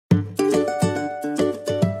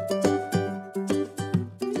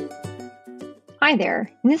Hi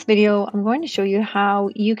there. In this video, I'm going to show you how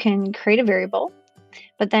you can create a variable,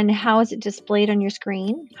 but then how is it displayed on your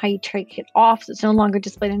screen, how you take it off so it's no longer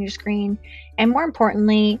displayed on your screen, and more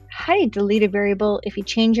importantly, how do you delete a variable if you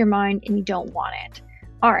change your mind and you don't want it.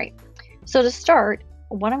 All right, so to start,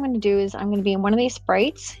 what I'm going to do is I'm going to be in one of these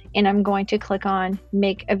sprites and I'm going to click on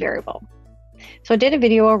make a variable. So I did a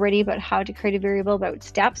video already about how to create a variable about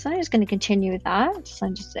steps, and I'm just going to continue with that. So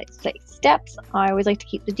I'm just say steps. I always like to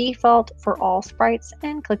keep the default for all sprites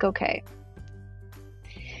and click OK.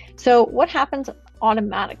 So what happens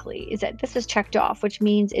automatically is that this is checked off, which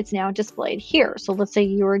means it's now displayed here. So let's say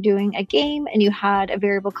you were doing a game and you had a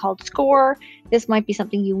variable called score. This might be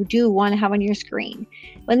something you do want to have on your screen.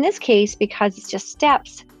 But in this case, because it's just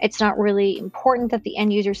steps, it's not really important that the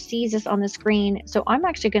end user sees this on the screen. So I'm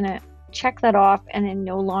actually going to check that off, and then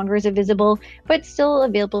no longer is it visible, but still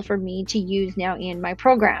available for me to use now in my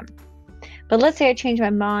program. But let's say I change my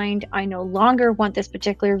mind. I no longer want this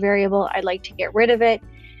particular variable. I'd like to get rid of it.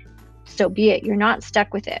 So be it. You're not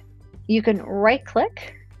stuck with it. You can right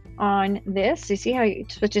click on this. You see how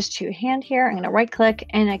it switches to hand here? I'm going to right click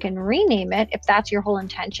and I can rename it if that's your whole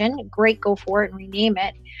intention. Great, go for it and rename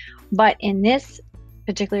it. But in this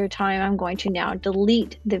particular time, I'm going to now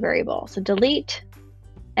delete the variable. So delete,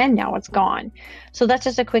 and now it's gone. So that's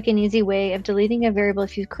just a quick and easy way of deleting a variable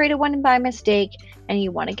if you created one by mistake and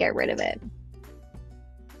you want to get rid of it.